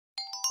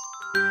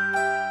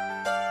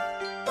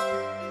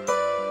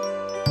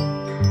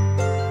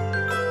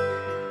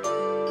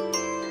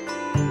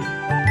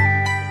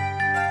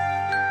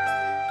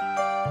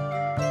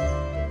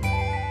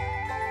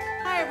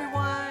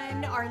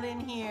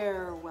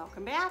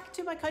welcome back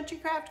to my Country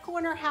Craft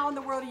Corner. How in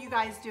the world are you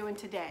guys doing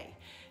today?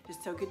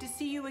 Just so good to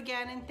see you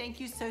again, and thank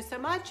you so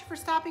much for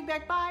stopping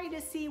back by to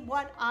see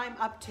what I'm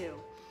up to.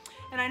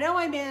 And I know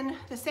I'm in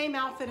the same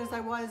outfit as I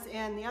was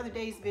in the other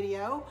day's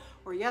video,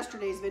 or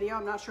yesterday's video.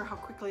 I'm not sure how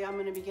quickly I'm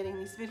gonna be getting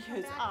these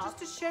videos up. Just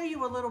to show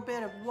you a little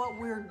bit of what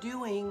we're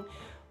doing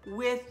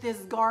with this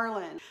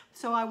garland.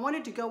 So I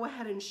wanted to go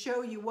ahead and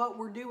show you what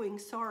we're doing.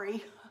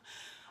 Sorry,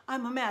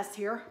 I'm a mess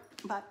here,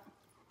 but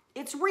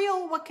it's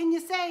real. What can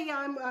you say?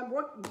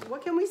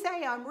 What can we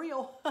say? I'm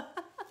real.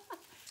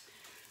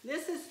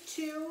 This is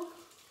two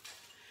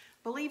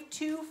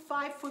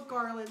 5-foot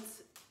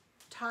garlands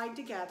tied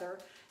together.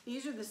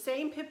 These are the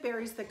same pip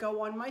berries that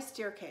go on my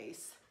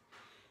staircase.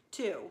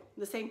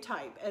 The same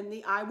type.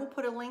 And I will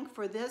put a link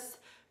for this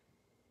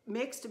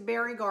mixed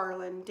berry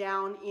garland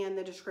down in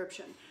the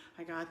description.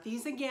 I got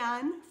these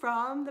again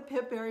from the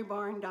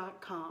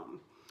pipberrybarn.com.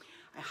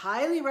 I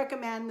highly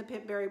recommend the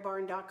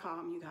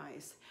pipberrybarn.com, you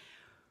guys.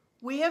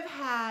 We have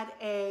had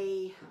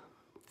a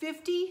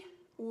 50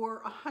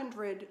 or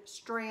 100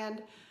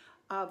 strand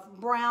of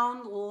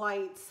brown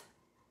lights,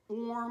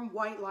 warm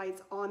white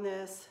lights on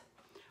this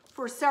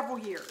for several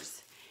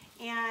years.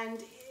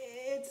 And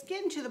it's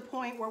getting to the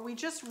point where we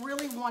just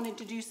really wanted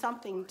to do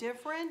something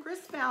different.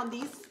 Chris found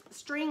these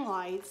string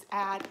lights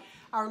at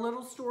our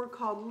little store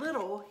called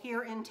Little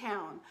here in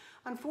town.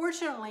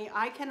 Unfortunately,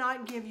 I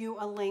cannot give you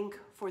a link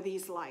for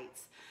these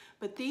lights,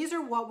 but these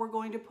are what we're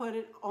going to put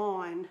it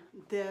on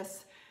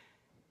this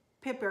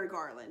pipberry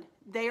garland.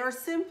 They are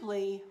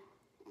simply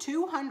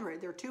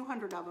 200, there are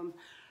 200 of them,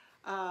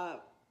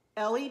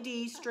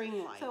 LED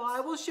string lights. So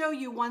I will show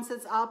you once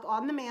it's up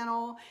on the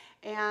mantle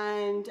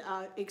and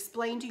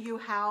explain to you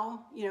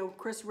how,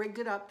 Chris rigged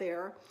it up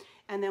there,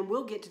 and then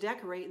we'll get to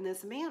decorating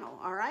this mantle,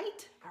 all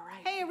right? All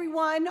right. Hey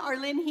everyone,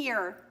 Arlynn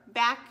here,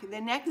 back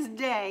the next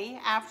day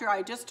after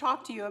I just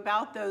talked to you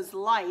about those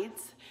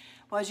lights.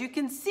 Well, as you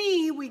can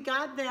see, we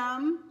got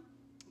them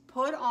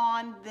put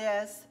on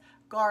this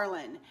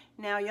garland.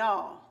 Now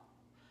y'all,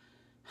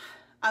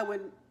 I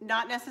would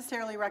not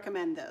necessarily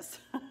recommend this.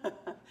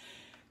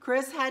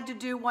 Chris had to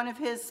do one of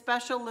his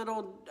special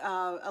little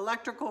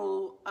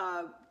electrical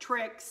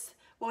tricks.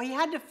 Well, he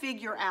had to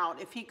figure out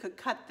if he could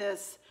cut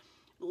this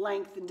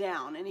length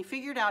down, and he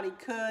figured out he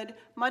could,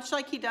 much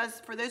like he does,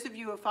 for those of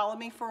you who have followed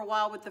me for a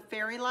while with the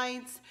fairy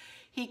lights,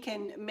 he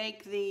can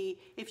make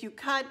if you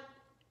cut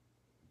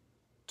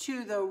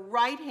to the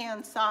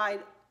right-hand side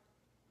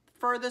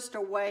furthest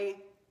away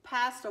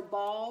past a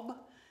bulb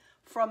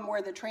from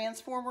where the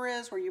transformer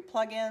is, where you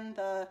plug in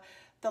the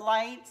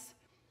lights.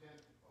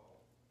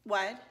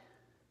 What?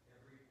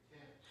 Every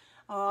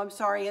 10th. Oh, I'm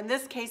sorry. In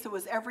this case, it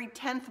was every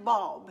 10th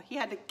bulb. He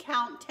had to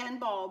count 10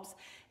 bulbs,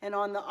 and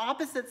on the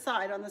opposite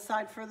side, on the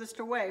side furthest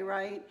away,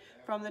 right,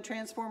 from the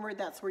transformer,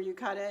 that's where you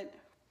cut it?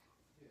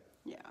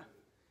 Yeah.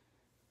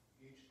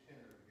 Each 10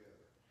 are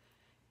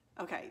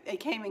together. Okay, they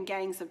came in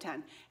gangs of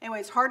 10.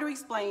 Anyway, it's hard to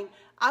explain.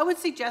 I would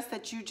suggest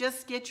that you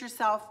just get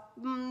yourself,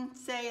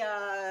 say,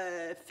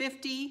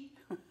 50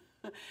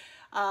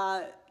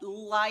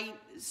 light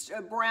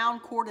brown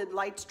corded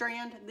light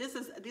strand. This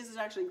is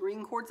actually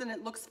green cords, and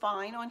it looks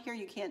fine on here.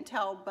 You can't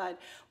tell, but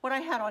what I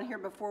had on here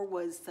before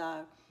was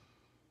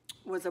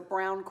a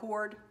brown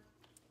cord.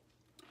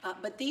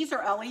 But these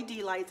are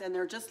LED lights, and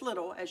they're just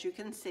little, as you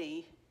can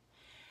see,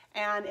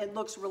 and it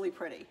looks really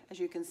pretty, as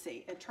you can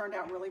see. It turned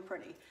out really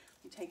pretty.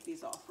 Let me take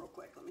these off real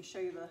quick. Let me show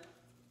you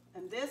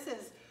and this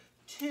is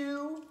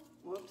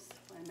whoops,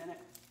 wait a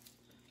minute.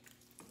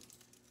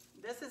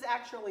 This is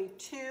actually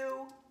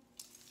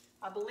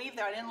I believe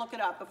that I didn't look it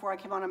up before I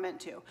came on, I meant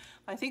to.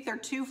 I think they're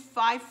 2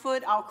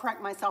 5-foot, I'll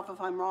correct myself if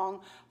I'm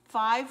wrong,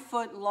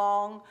 5-foot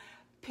long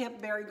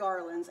pipberry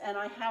garlands, and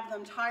I have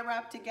them tie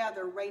wrapped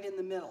together right in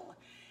the middle.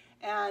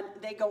 And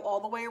they go all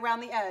the way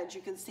around the edge.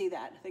 You can see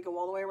that. They go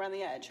all the way around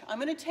the edge. I'm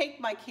gonna take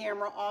my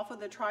camera off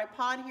of the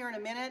tripod here in a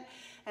minute,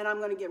 and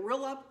I'm gonna get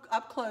real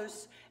up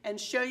close and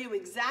show you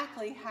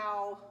exactly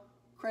how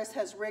Chris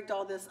has rigged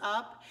all this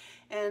up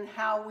and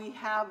how we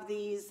have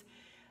these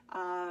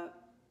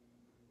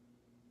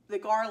the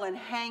garland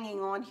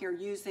hanging on here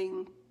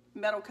using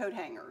metal coat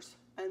hangers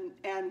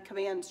and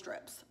command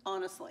strips,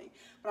 honestly.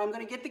 But I'm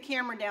gonna get the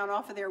camera down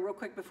off of there real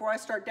quick before I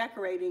start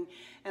decorating,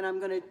 and I'm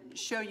gonna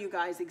show you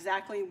guys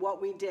exactly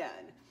what we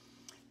did.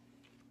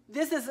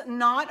 This is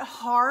not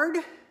hard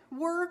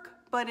work,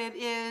 but it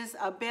is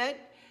a bit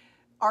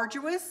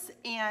arduous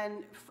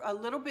and a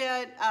little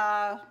bit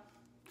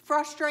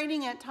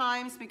frustrating at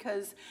times,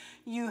 because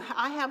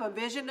I have a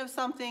vision of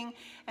something,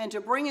 and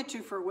to bring it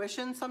to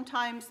fruition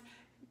sometimes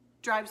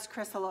drives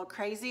Chris a little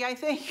crazy, I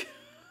think.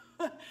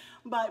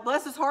 But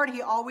bless his heart,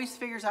 he always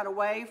figures out a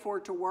way for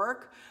it to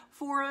work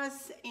for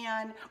us,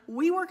 and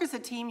we work as a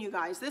team, you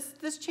guys.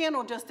 This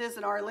channel just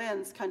isn't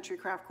Arlynn's Country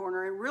Craft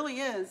Corner. It really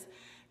is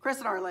Chris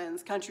and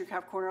Arlynn's Country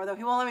Craft Corner, although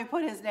he won't let me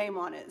put his name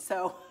on it,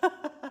 so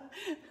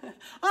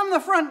I'm the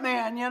front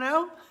man,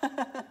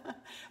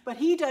 But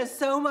he does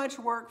so much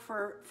work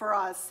for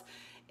us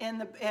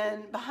and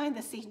behind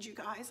the scenes, you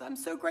guys. I'm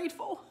so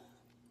grateful.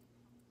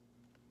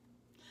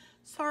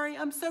 Sorry,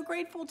 I'm so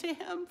grateful to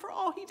him for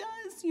all he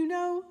does. You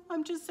know,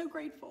 I'm just so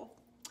grateful.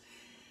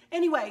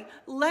 Anyway,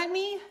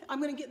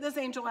 I'm gonna get this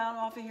angel out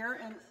off of here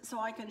and so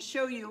I can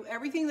show you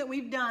everything that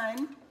we've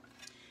done.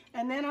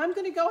 And then I'm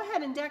gonna go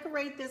ahead and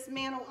decorate this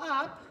mantle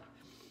up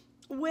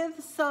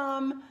with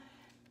some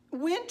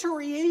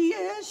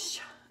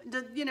wintry-ish,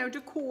 you know,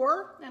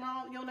 decor. And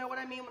you'll know what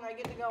I mean when I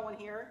get to going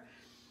here.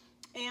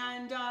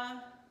 And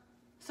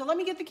so let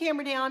me get the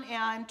camera down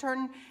and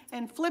turn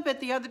and flip it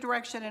the other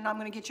direction, and I'm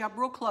gonna get you up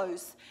real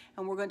close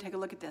and we're gonna take a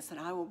look at this, and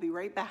I will be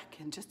right back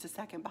in just a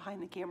second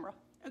behind the camera.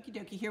 Okie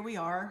dokie, here we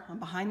are. I'm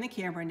behind the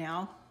camera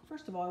now.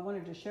 First of all, I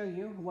wanted to show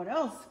you what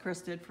else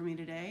Chris did for me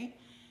today.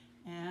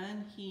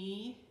 And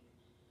he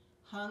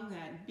hung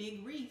that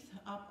big wreath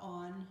up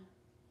on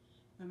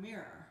the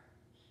mirror.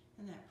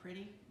 Isn't that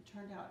pretty? It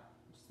turned out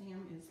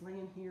Sam is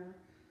laying here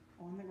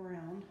on the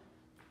ground.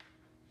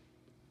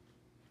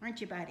 Aren't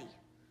you, buddy?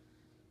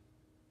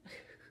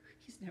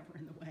 He's never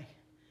in the way.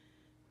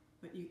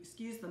 But you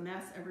excuse the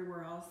mess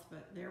everywhere else,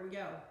 but there we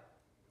go.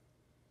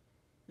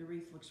 The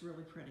wreath looks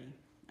really pretty.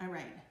 All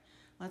right,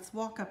 let's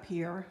walk up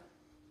here.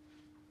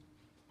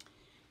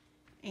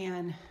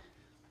 And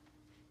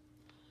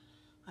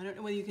I don't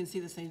know whether you can see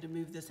this. I need to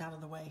move this out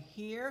of the way.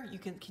 Here,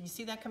 can you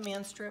see that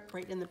command strip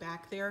right in the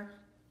back there?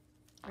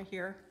 Right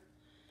here.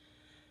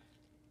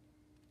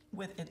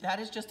 With it, that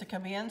is just a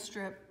command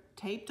strip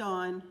taped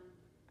on,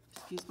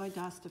 excuse my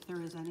dust if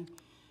there is any,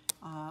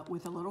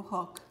 with a little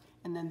hook.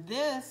 And then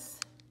this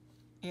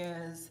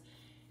is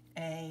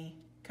a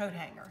coat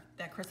hanger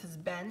that Chris has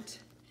bent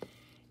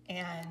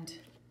and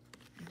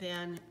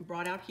then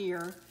brought out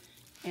here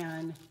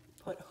and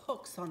put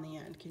hooks on the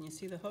end. Can you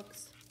see the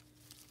hooks?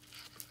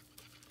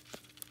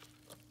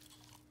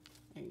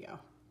 There you go.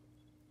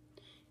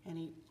 And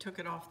he took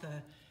it off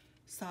the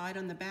side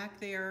on the back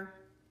there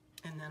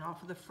and then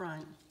off of the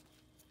front.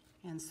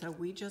 And so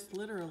we just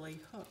literally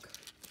hook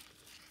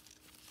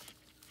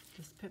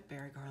this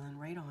pipberry garland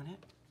right on it.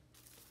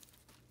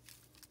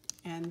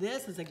 And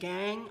this is a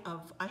gang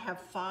of, I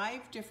have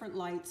 5 different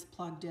lights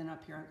plugged in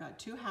up here. I've got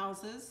 2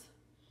 houses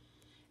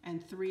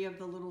and 3 of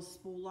the little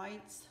spool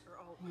lights.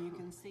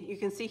 You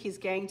can see he's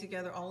ganged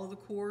together all of the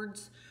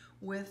cords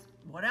with,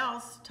 what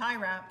else? Tie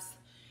wraps,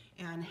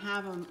 and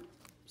have them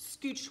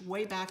scooched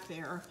way back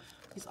there.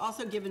 He's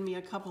also given me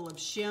a couple of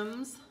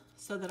shims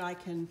so that I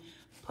can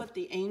put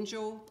the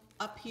angel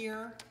up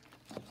here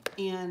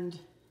and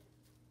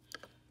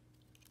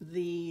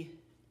the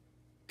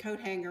coat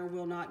hanger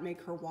will not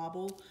make her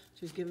wobble.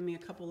 She's given me a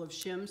couple of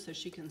shims so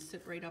she can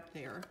sit right up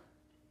there.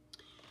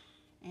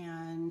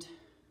 And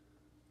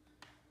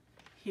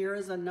here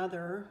is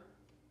another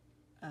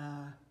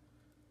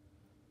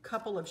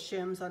couple of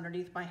shims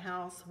underneath my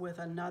house with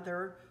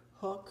another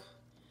hook.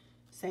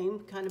 Same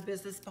kind of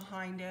business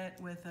behind it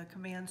with a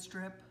command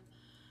strip.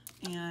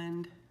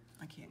 And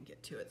I can't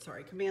get to it,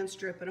 sorry. Command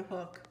strip and a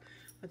hook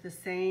with the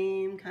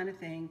same kind of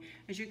thing.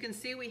 As you can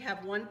see, we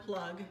have 1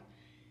 plug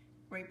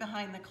right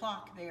behind the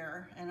clock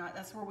there. And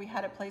that's where we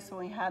had it placed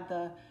when we had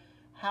the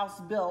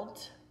house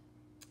built.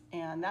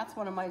 And that's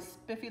one of my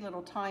spiffy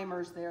little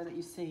timers there that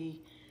you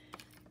see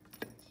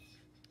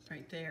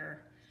right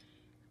there.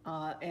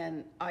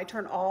 And I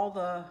turn all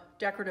the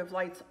decorative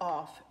lights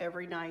off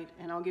every night,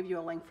 and I'll give you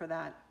a link for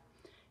that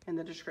in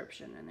the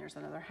description. And there's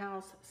another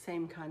house,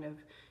 same kind of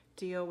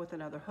deal with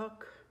another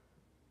hook.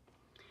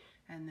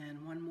 And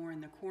then 1 more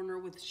in the corner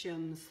with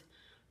shims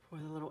for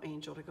the little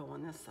angel to go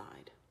on this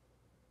side.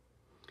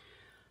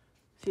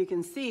 So you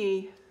can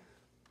see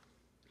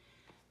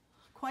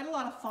quite a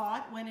lot of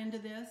thought went into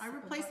this. I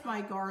replaced my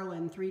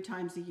garland 3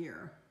 times a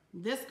year.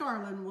 This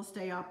garland will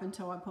stay up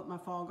until I put my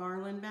fall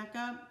garland back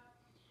up.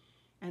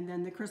 And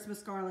then the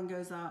Christmas garland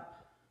goes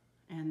up,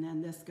 and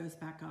then this goes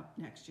back up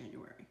next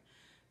January.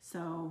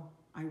 So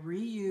I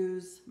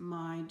reuse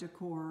my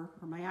decor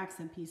or my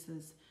accent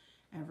pieces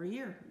every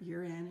year,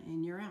 year in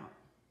and year out.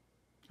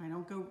 I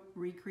don't go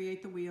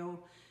recreate the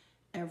wheel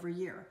every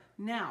year.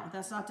 Now,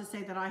 that's not to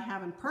say that I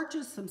haven't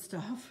purchased some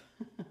stuff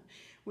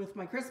with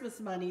my Christmas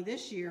money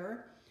this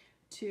year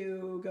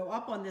to go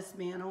up on this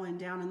mantle and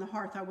down in the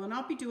hearth. I will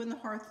not be doing the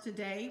hearth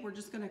today. We're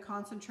just going to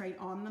concentrate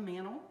on the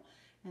mantle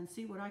and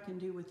see what I can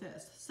do with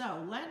this.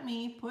 So let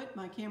me put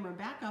my camera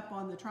back up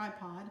on the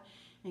tripod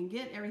and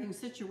get everything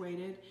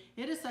situated.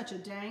 It is such a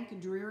dank,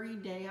 dreary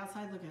day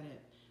outside. Look at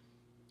it.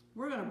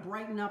 We're gonna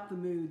brighten up the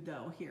mood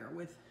though here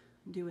with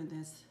doing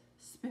this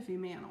spiffy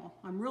mantle.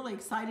 I'm really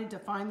excited to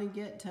finally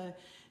get to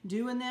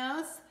doing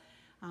this.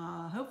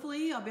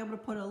 Hopefully I'll be able to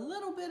put a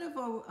little bit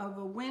of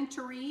a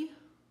wintry,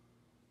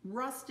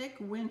 rustic,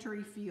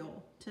 wintry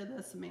feel to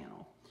this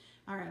mantle.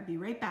 All right, I'll be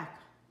right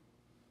back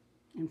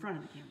in front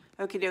of the camera.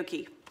 Okie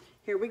dokie,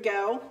 here we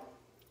go.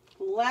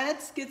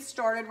 Let's get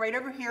started right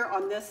over here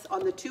on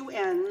the 2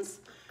 ends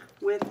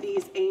with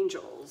these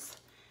angels.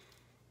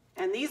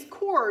 And these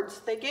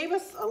cords, they gave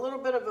us a little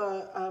bit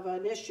of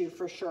an issue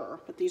for sure.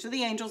 But these are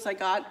the angels I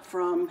got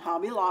from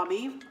Hobby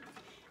Lobby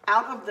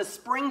out of the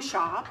spring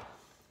shop.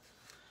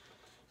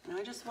 And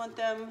I just want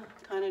them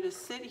kind of to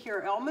sit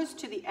here almost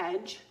to the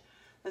edge,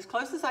 as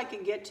close as I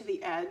can get to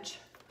the edge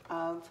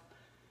of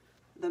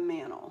the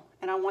mantle.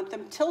 And I want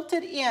them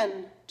tilted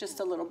in just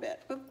a little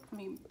bit. Oop, let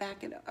me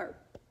back it up. Or,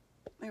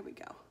 there we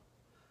go.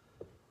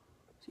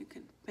 So you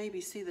can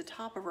maybe see the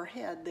top of her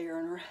head there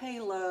and her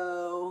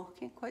halo.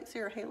 Can't quite see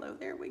her halo.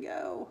 There we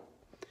go.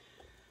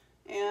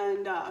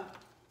 And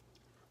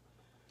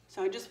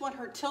so I just want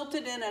her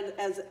tilted in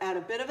at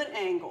a bit of an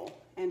angle.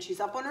 And she's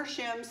up on her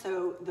shim,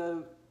 so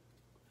the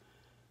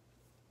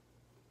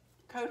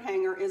coat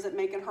hanger isn't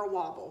making her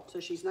wobble. So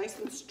she's nice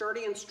and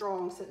sturdy and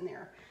strong sitting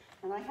there.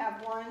 And I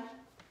have one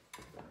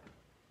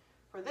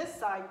for this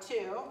side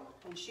too.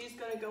 And she's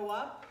going to go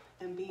up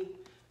and be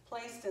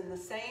placed in the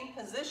same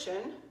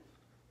position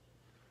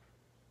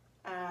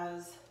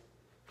as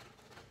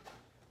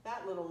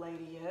that little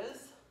lady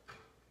is.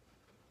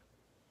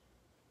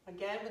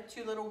 Again, with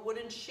two little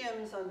wooden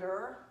shims under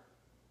her.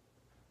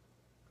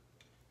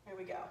 There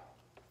we go.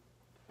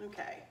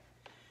 Okay.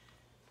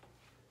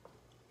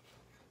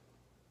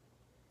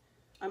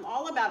 I'm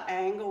all about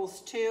angles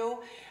too,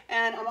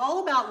 and I'm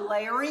all about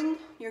layering.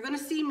 You're gonna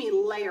see me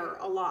layer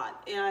a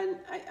lot, and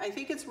I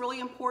think it's really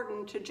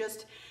important to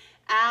just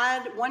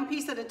add one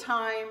piece at a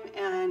time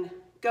and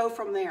go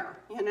from there,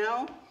 you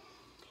know?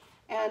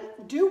 And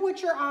do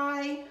what your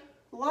eye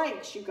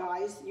likes, you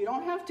guys. You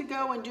don't have to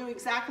go and do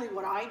exactly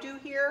what I do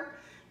here.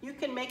 You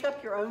can make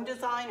up your own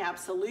design,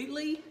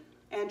 absolutely.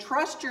 And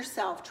trust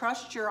yourself,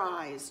 trust your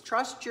eyes,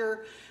 trust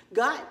your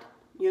gut,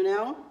 you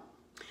know?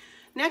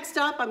 Next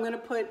up, I'm gonna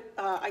put,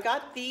 I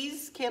got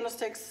these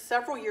candlesticks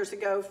several years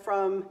ago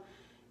from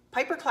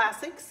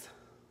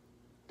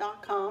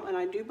piperclassics.com, and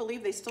I do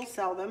believe they still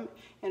sell them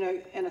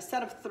in a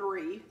set of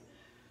 3.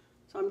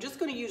 So I'm just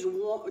gonna use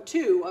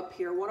two up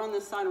here, one on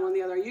this side and one on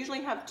the other. I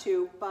usually have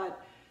 2,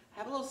 but I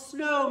have a little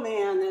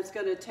snowman that's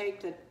gonna take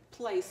the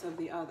place of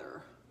the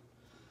other.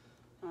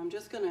 I'm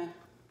just gonna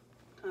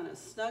kind of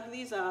snug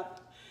these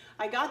up.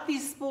 I got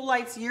these spool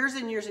lights years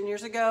and years and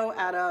years ago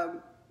at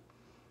a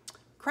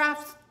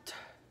craft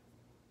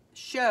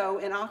show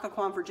in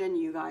Occoquan,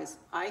 Virginia, you guys.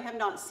 I have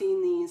not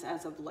seen these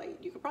as of late.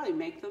 You could probably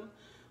make them,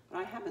 but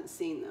I haven't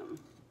seen them.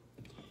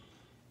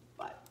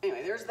 But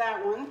anyway, there's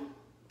that one.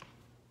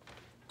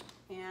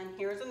 And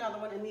here's another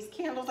one. And these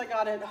candles I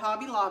got at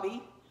Hobby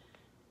Lobby.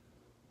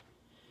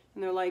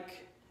 And they're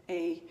like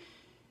a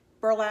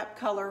burlap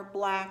color,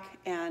 black,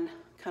 and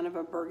kind of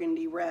a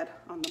burgundy red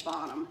on the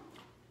bottom.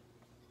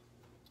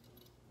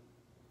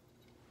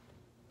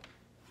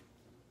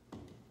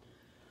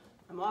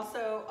 I'm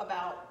also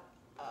about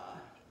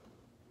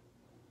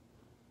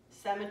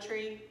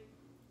symmetry,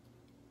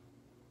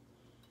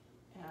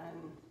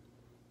 and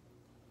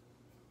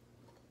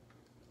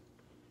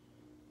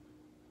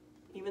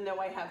even though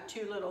I have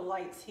 2 little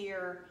lights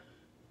here,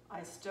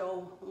 I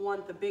still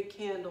want the big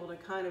candle to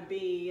kind of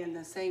be in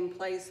the same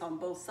place on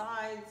both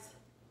sides,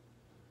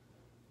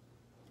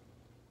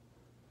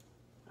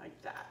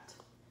 like that.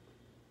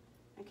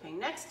 Okay,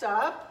 next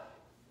up,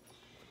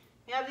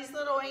 we have these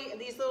little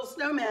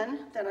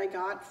snowmen that I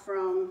got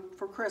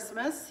for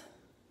Christmas.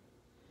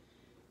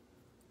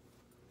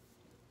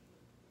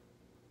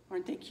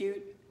 Aren't they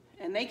cute?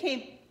 And they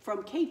came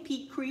from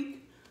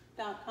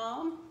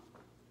kpeakcreek.com.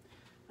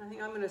 I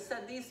think I'm going to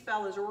set these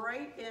fellas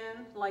right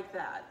in like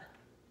that.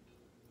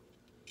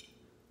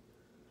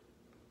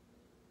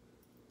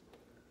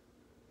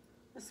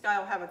 This guy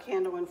will have a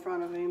candle in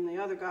front of him,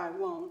 the other guy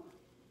won't.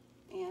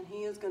 And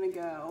he is going to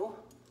go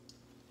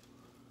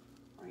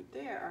right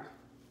there.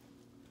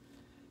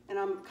 And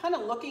I'm kind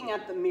of looking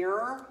at the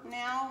mirror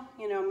now.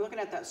 You know, I'm looking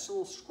at that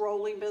little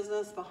scrolly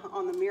business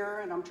on the mirror,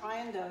 and I'm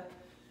trying to,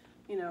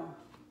 you know,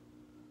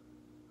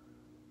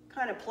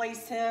 kind of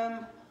place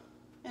him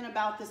in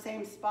about the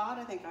same spot.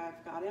 I think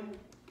I've got him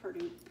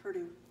pretty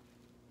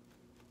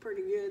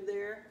good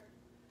there.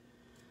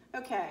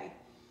 Okay,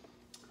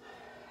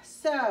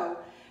 so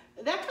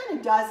that kind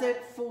of does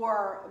it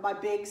for my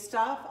big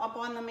stuff up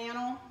on the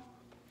mantle.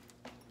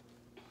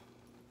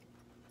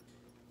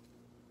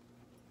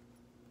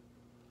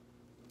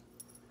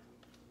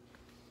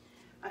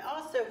 I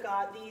also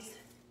got these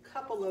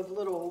couple of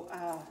little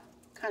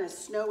kind of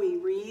snowy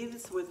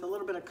wreaths with a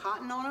little bit of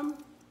cotton on them.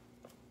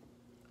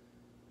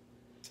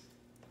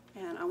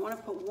 And I want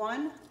to put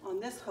one on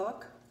this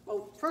hook.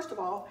 Well, first of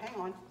all, hang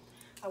on.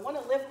 I want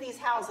to lift these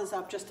houses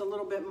up just a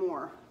little bit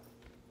more,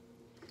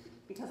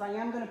 because I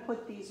am going to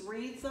put these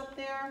wreaths up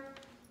there,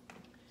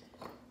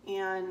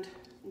 and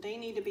they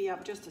need to be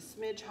up just a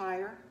smidge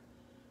higher.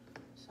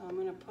 So I'm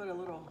going to put a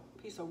little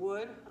piece of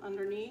wood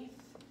underneath.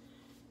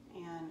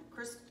 And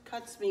Chris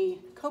cuts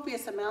me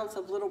copious amounts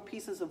of little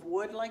pieces of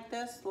wood like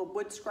this, little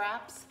wood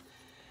scraps.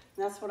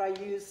 And that's what I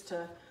use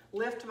to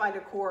lift my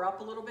decor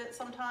up a little bit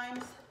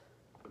sometimes.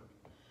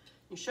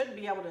 You should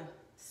be able to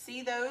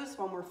see those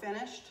when we're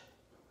finished,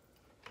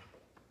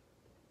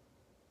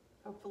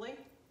 hopefully.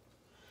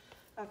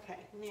 Okay,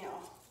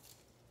 now,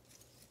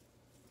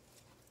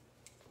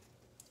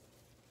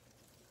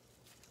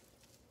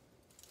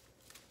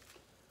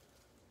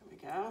 there we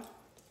go.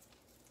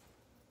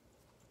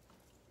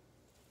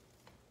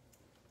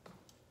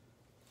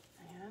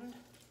 And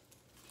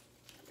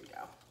there we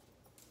go.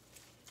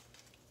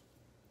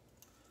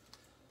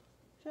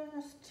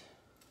 Just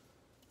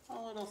a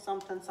little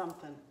something,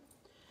 something.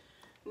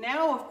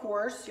 Now, of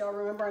course, y'all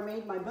remember I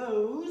made my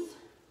bows.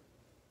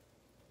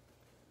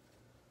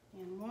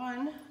 And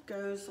one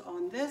goes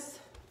on this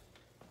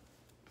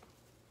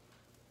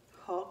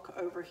hook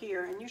over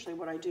here. And usually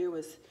what I do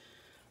is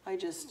I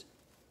just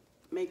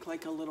make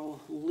like a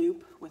little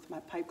loop with my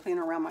pipe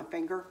cleaner around my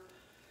finger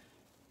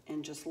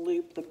and just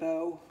loop the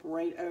bow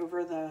right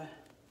over the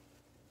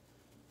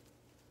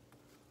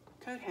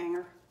coat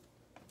hanger,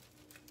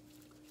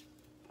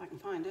 if I can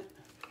find it.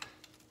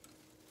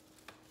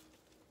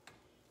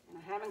 And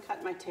I haven't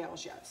cut my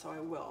tails yet, so I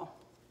will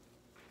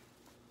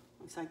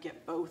once I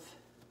get both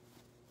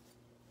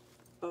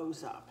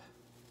bows up.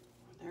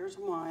 There's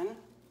one.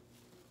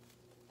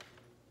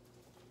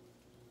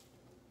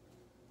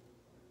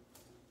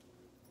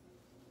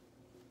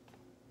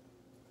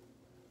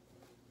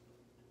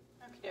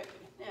 Okay,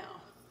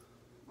 now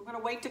I'm gonna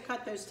wait to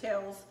cut those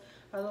tails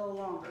a little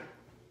longer.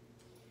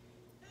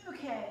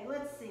 Okay,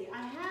 let's see.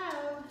 I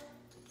have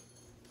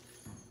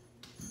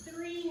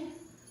 3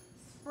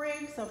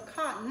 sprigs of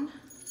cotton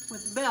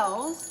with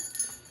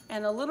bells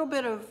and a little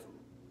bit of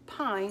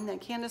pine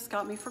that Candace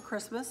got me for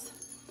Christmas.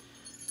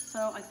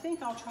 So I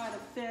think I'll try to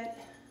fit,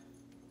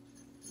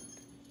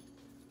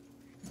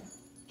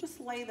 just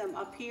lay them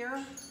up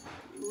here.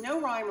 No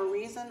rhyme or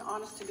reason,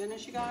 honest to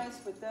goodness, you guys,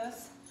 with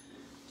this.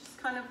 Just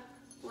kind of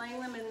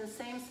laying them in the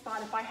same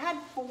spot. If I had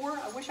 4,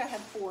 I wish I had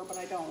 4, but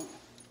I don't.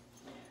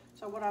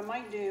 So what I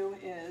might do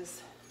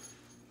is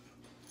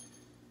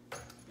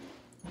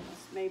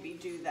let's maybe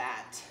do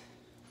that.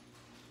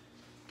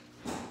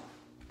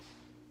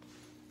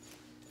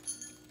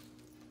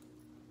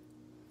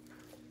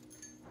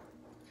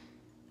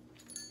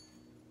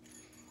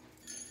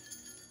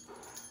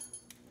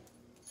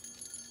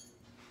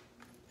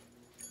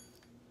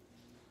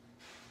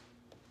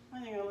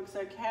 I think it looks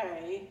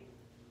okay.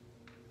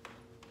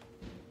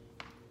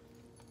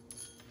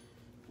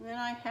 And then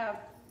I have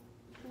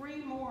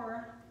 3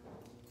 more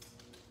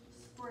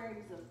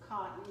sprigs of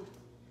cotton.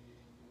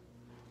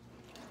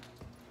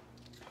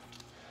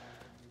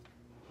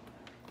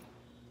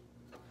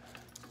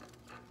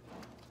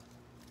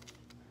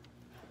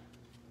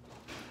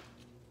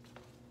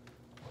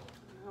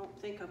 I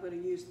don't think I'm going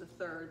to use the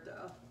 3rd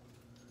though.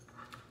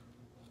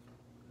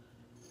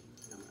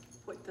 I'm going to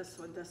put this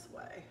one this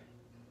way.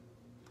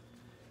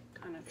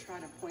 Kind of try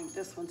to point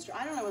this one straight.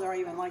 I don't know whether I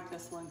even like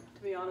this one,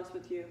 to be honest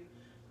with you.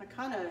 I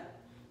kind of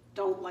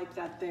don't like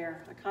that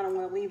there. I kind of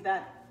want to leave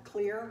that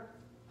clear.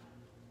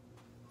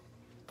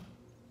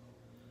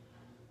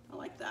 I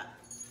like that.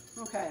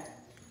 Okay,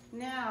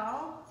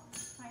 now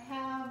I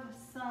have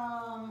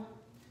some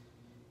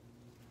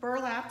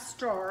burlap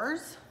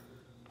stars.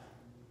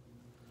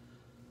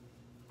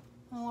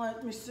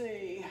 Let me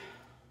see.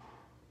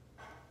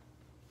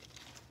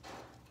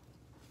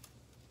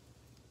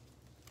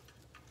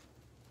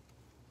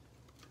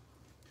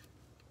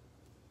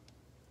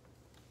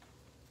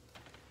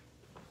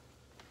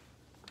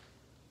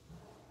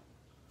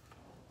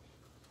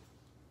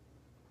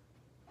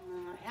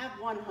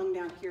 One hung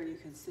down here, you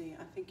can see.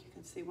 I think you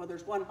can see. Well,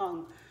 there's one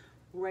hung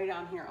right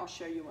down here. I'll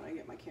show you when I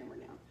get my camera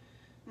down.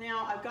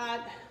 Now I've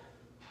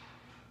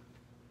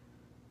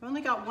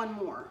only got 1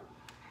 more.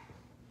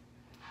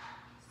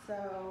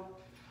 So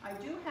I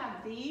do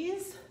have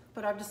these,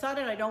 but I've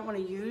decided I don't want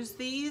to use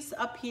these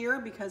up here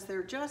because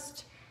they're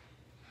just,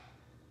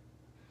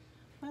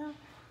 well,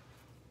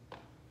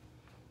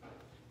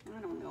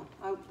 I don't know.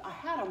 I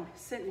had them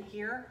sitting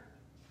here.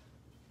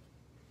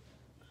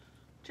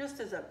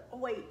 Just as a, oh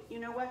wait, you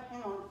know what,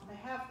 hang on, I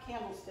have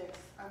candlesticks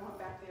I want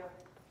back there.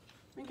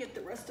 Let me get the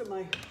rest of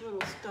my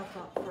little stuff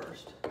up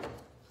first.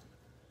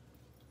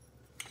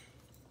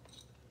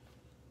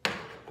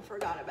 I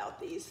forgot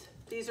about these.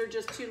 These are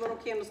just 2 little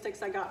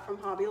candlesticks I got from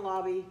Hobby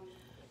Lobby,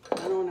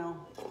 I don't know,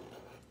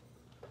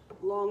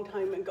 a long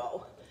time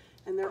ago.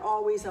 And they're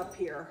always up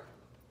here,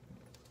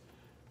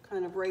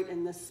 kind of right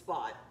in this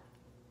spot.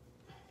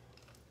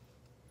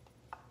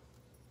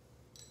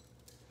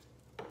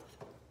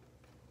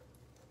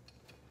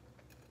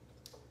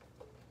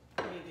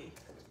 Maybe.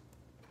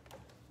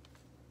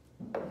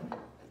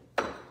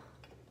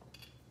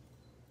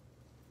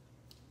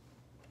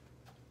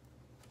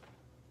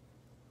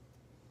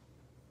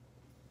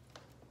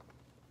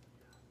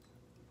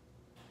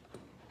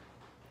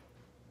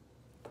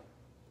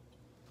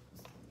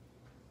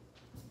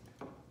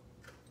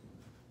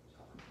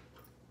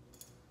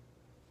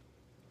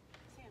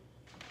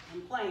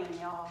 I'm playing,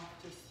 y'all.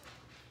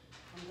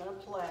 I'm gonna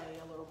play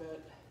a little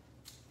bit.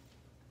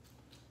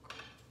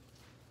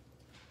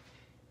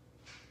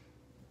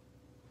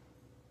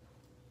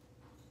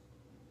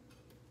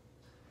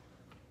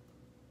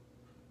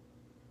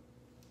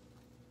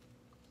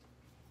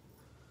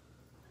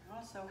 I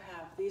also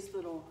have these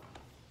little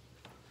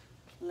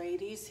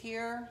ladies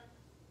here.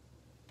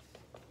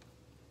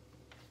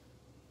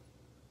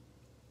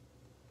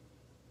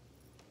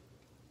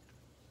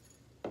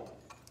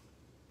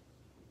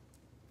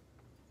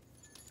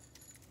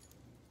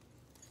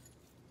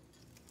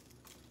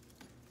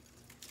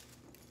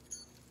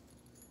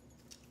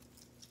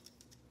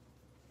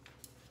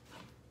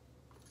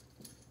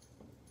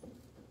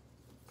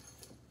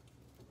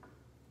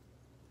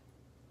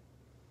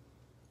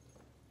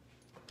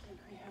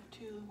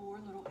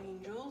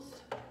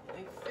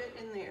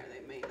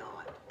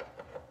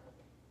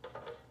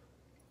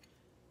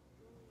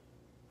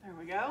 There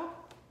we go.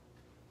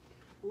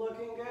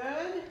 Looking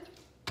good.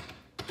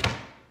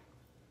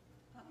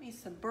 Got me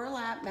some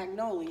burlap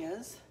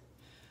magnolias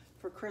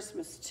for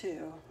Christmas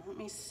too. Let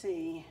me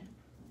see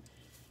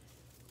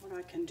what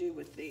I can do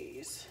with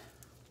these.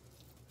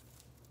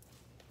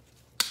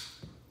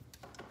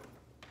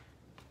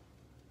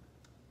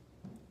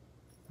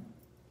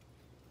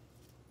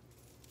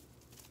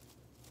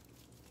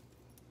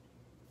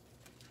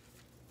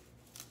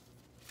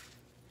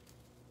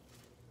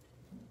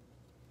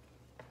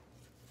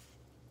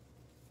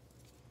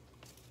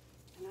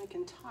 I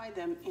can tie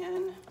them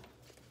in,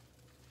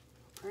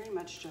 pretty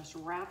much just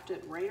wrapped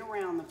it right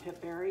around the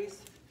pip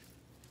berries.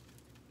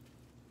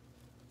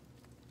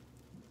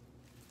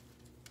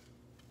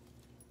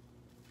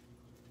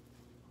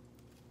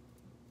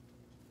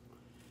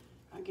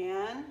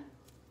 Again,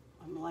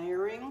 I'm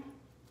layering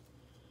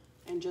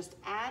and just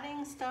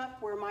adding stuff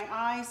where my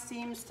eye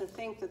seems to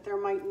think that there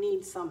might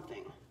need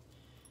something.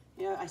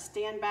 You know, I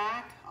stand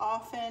back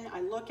often,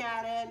 I look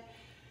at it,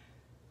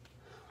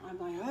 I'm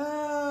like,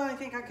 oh, I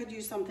think I could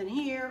use something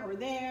here or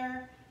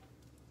there.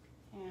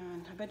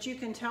 And I bet you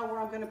can tell where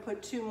I'm going to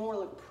put two more.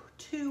 Look,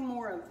 two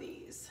more of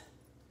these.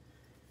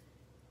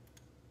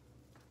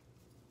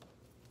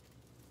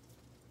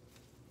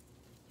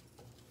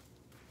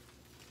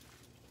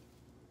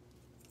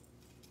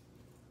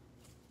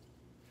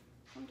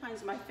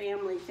 Sometimes my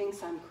family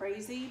thinks I'm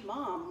crazy.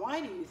 Mom,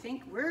 why do you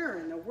think, where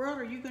in the world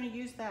are you going to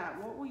use that?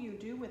 What will you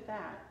do with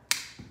that?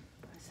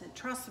 I said,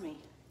 trust me.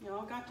 You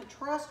know, got to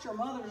trust your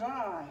mother's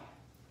eye,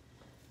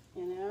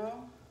 you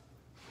know.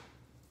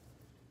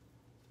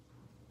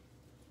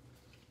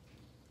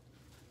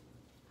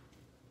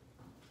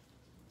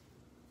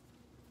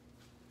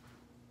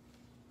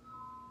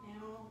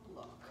 Now,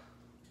 look.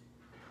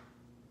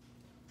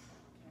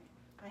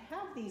 Okay. I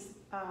have these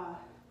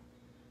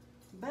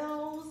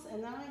bells,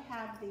 and then I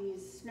have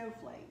these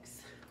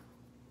snowflakes.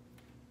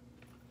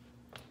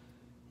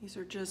 These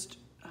are just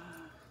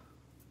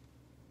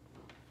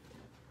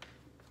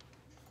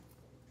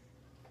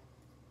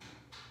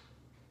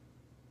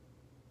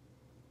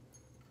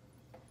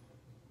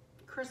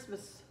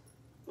Christmas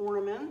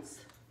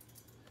ornaments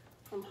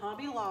from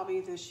Hobby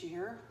Lobby this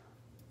year.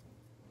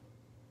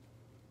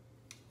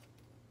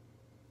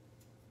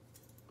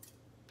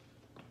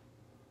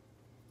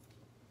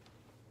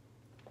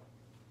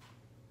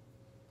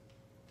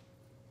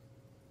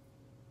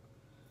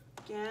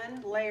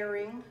 Again,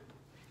 layering.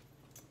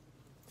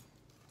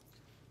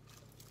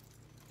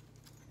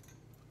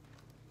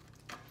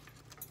 I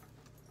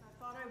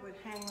thought I would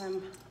hang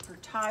them or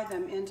tie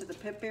them into the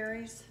pip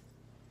berries,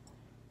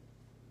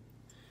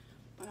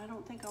 but I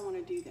don't think I want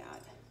to do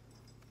that.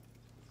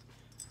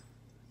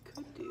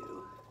 Could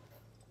do.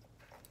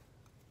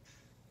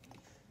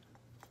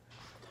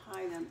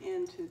 Tie them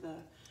into the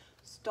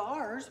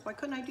stars. Why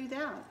couldn't I do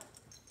that?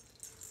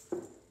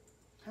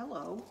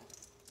 Hello.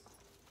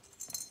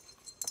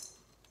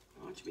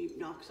 Watch me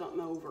knock something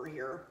over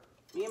here.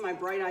 Me and my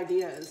bright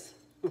ideas.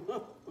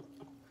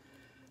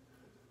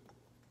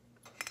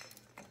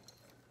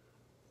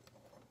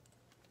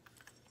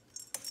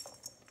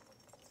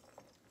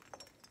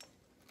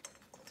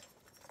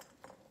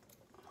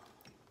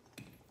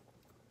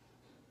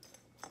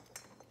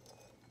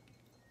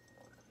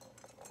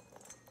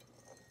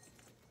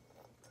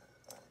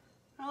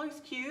 That looks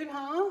cute,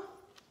 huh?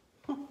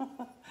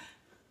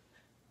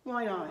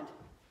 Why not?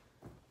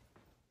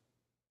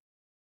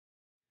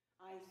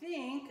 I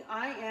think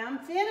I am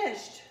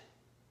finished.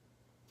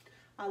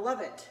 I love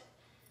it.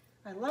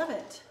 I love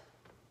it.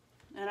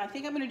 And I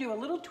think I'm going to do a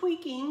little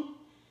tweaking.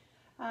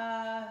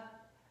 And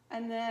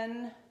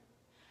then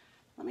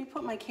let me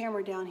put my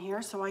camera down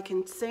here so I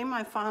can say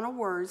my final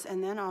words,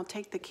 and then I'll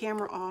take the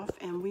camera off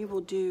and we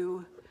will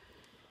do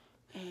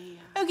a...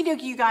 Okie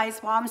dokie, you guys.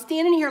 While I'm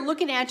standing here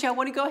looking at you, I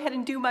want to go ahead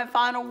and do my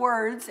final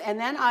words, and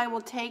then I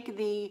will take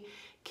the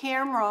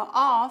camera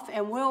off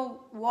and we'll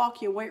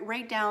walk you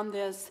right down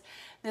this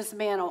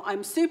mantle.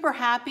 I'm super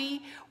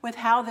happy with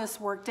how this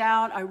worked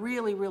out. I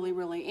really, really,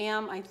 really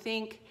am. I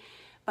think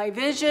my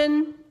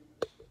vision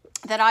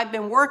that I've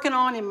been working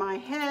on in my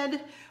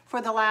head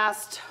for the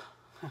last,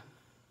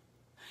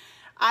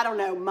 I don't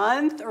know,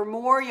 month or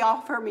more. Y'all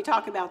have heard me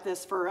talk about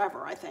this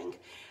forever, I think.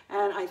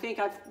 And I think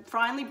I've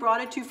finally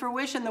brought it to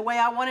fruition the way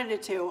I wanted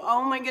it to.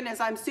 Oh my goodness,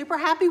 I'm super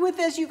happy with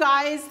this, you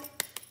guys.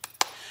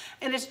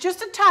 And it's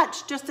just a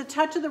touch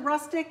of the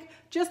rustic,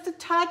 just a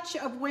touch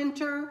of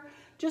winter,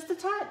 just a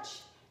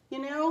touch, you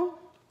know,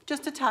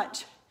 just a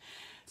touch.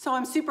 So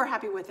I'm super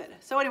happy with it.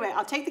 So anyway,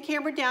 I'll take the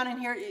camera down in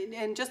here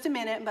in just a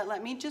minute, but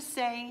let me just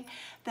say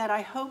that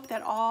I hope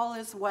that all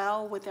is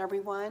well with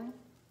everyone.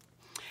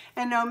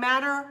 And no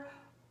matter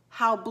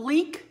how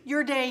bleak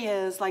your day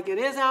is, like it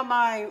is out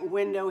my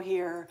window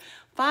here,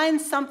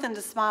 find something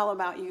to smile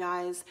about, you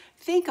guys.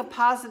 Think a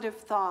positive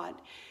thought.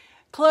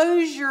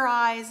 Close your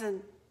eyes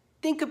and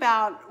think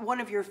about one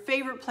of your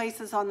favorite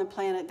places on the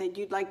planet that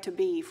you'd like to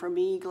be. For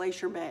me,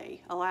 Glacier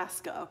Bay,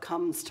 Alaska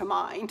comes to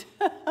mind.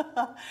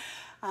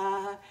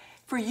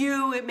 For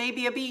you, it may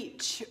be a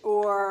beach,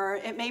 or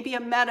it may be a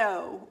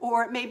meadow,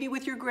 or it may be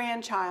with your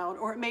grandchild,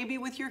 or it may be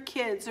with your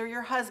kids, or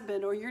your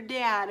husband, or your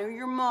dad, or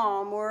your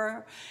mom,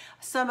 or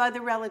some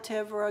other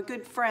relative, or a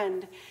good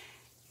friend.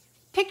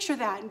 Picture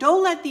that.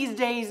 Don't let these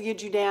days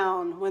get you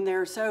down when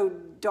they're so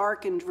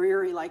dark and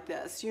dreary like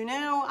this. You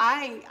know,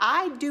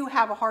 I do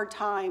have a hard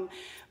time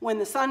when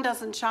the sun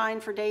doesn't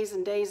shine for days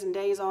and days and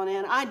days on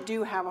end. I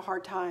do have a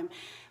hard time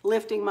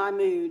lifting my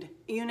mood,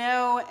 you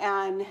know,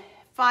 and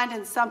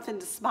finding something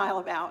to smile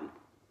about.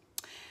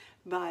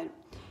 But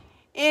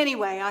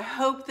anyway, I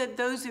hope that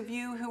those of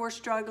you who are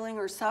struggling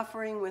or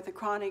suffering with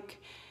chronic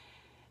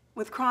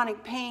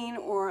pain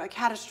or a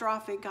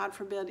catastrophic, God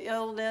forbid,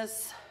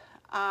 illness,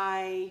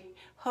 I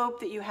hope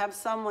that you have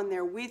someone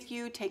there with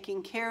you,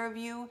 taking care of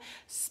you,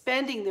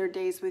 spending their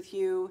days with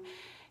you,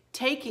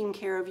 taking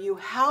care of you,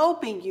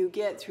 helping you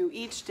get through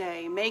each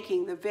day,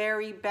 making the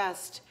very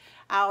best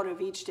out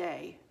of each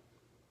day.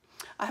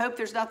 I hope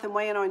there's nothing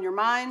weighing on your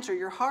minds or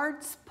your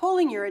hearts,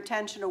 pulling your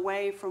attention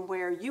away from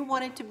where you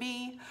want it to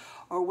be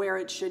or where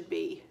it should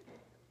be.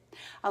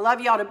 I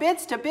love y'all to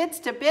bits, to bits,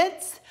 to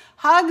bits.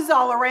 Hugs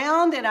all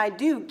around, and I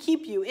do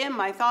keep you in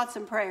my thoughts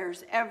and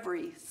prayers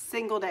every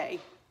single day.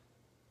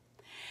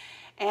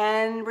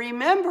 And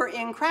remember,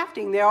 in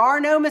crafting, there are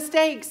no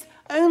mistakes,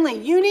 only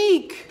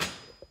unique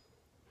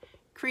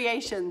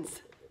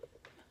creations.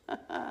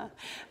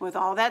 With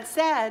all that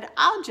said,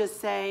 I'll just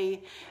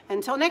say,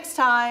 until next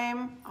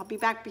time, I'll be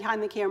back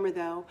behind the camera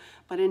though,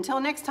 but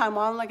until next time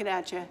while I'm looking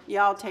at you,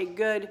 y'all take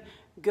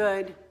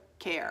good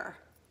care.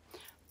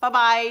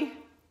 Bye-bye.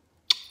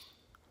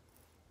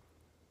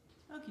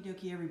 Okie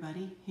dokie,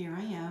 everybody. Here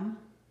I am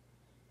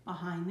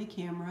behind the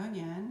camera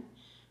again,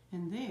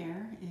 and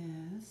there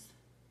is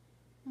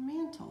the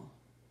mantle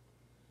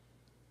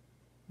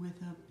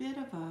with a bit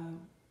of a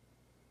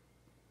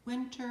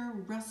winter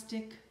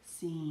rustic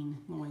scene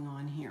going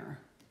on here.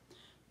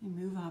 Let me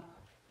move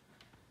up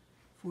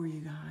for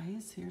you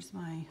guys. Here's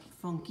my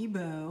funky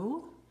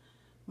bow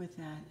with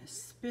that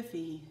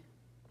spiffy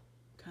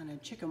kind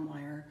of chicken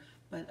wire,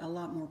 but a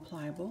lot more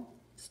pliable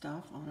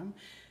stuff on them.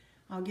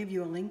 I'll give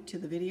you a link to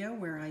the video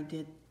where I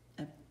did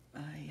a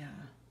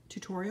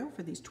tutorial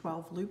for these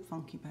 12 loop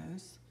funky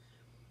bows.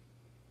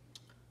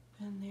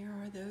 And there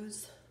are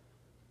those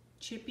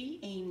chippy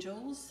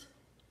angels.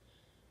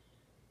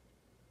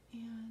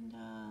 And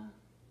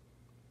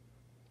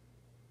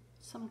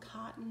some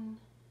cotton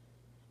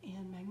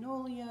and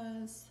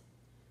magnolias,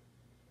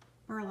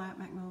 burlap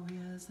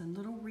magnolias, and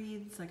little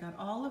wreaths. I got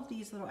all of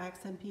these little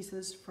accent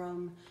pieces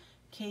from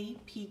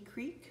KP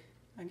Creek.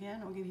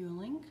 Again, I'll give you a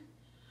link.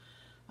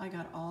 I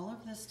got all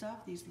of this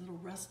stuff, these little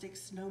rustic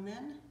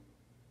snowmen,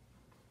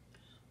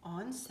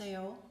 on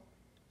sale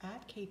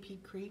at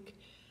KP Creek.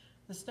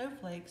 The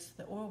snowflakes,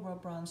 the Oil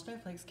World Bronze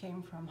snowflakes,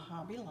 came from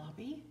Hobby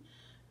Lobby.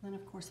 And then,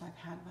 of course, I've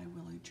had my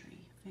willow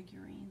tree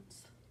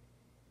figurines.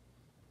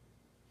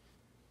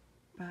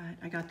 But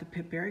I got the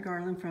Pipberry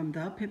garland from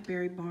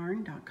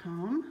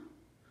thepipberrybarn.com,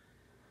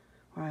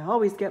 where I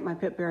always get my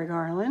Pipberry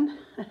garland.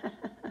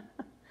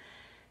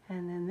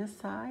 And then this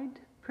side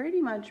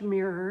pretty much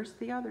mirrors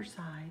the other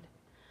side.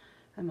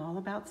 I'm all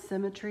about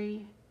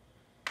symmetry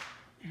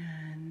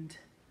and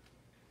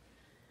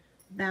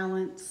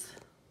balance.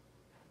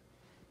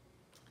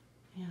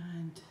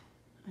 And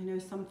I know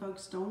some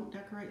folks don't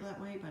decorate that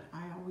way, but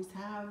I always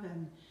have.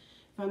 And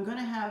if I'm going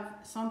to have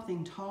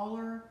something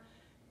taller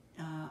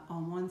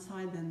on one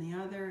side than the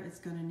other, it's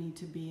going to need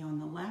to be on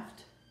the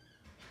left.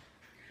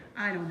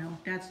 I don't know.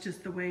 That's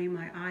just the way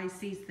my eye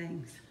sees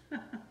things.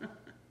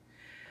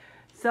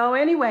 So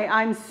anyway,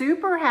 I'm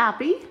super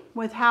happy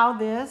with how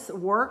this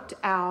worked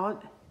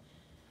out.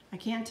 I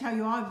can't tell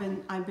you all,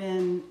 I've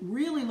been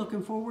really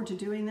looking forward to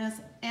doing this,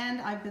 and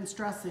I've been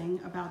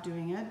stressing about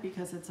doing it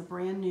because it's a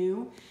brand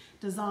new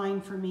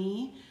design for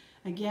me.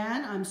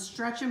 Again, I'm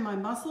stretching my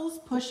muscles,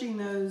 pushing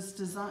those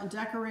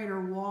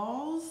decorator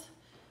walls,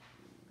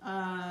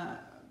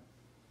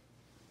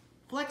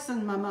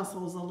 flexing my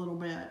muscles a little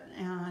bit,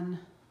 and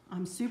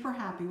I'm super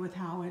happy with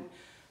how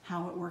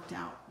it worked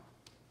out.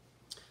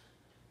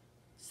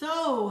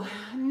 So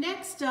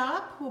next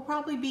up will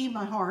probably be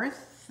my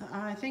hearth.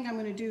 I think I'm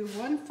going to do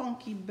one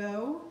funky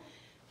bow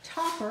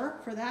topper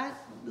for that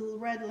little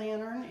red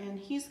lantern, and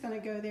he's going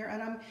to go there.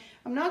 And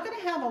I'm not going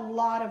to have a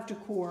lot of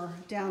decor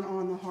down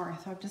on the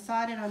hearth. I've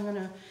decided I'm going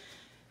to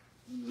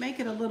make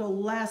it a little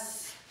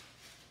less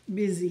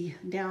busy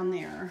down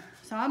there.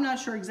 So I'm not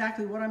sure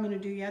exactly what I'm going to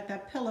do yet.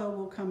 That pillow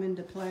will come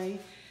into play,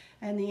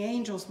 and the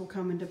angels will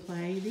come into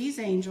play. These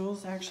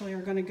angels actually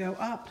are going to go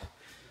up,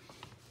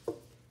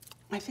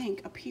 I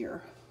think, up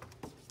here.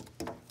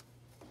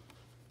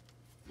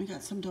 I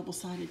got some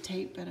double-sided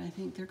tape, but I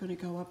think they're going to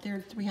go up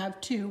there. We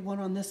have two, one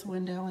on this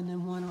window and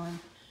then one on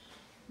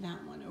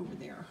that one over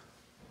there.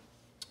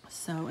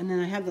 So, and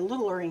then I have the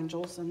littler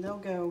angels, and they'll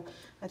go,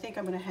 I think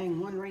I'm going to hang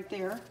one right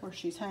there where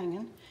she's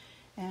hanging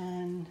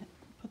and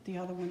put the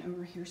other one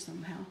over here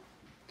somehow.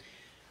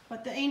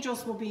 But the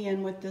angels will be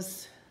in with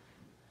this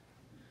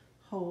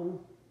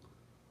whole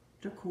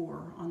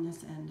decor on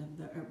this end of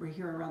the, over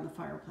here around the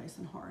fireplace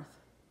and hearth.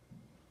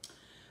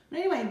 But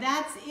anyway,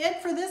 that's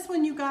it for this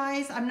one, you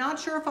guys. I'm not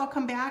sure if I'll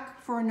come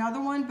back for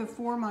another one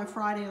before my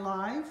Friday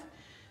live.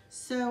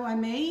 So I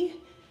may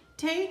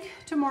take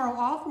tomorrow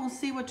off. We'll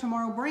see what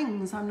tomorrow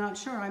brings. I'm not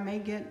sure. I may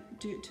get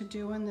to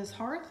doing this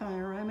hearth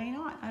or I may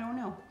not. I don't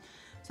know.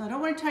 So I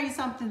don't want to tell you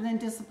something and then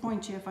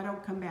disappoint you if I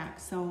don't come back.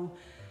 So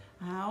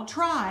I'll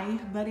try,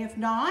 but if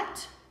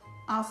not,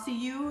 I'll see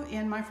you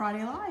in my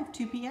Friday live,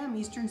 2 p.m.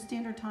 Eastern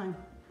Standard Time.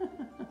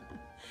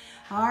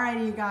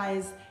 Alrighty, you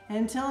guys.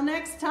 Until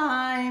next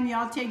time,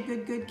 y'all take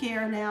good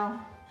care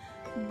now.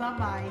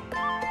 Bye-bye.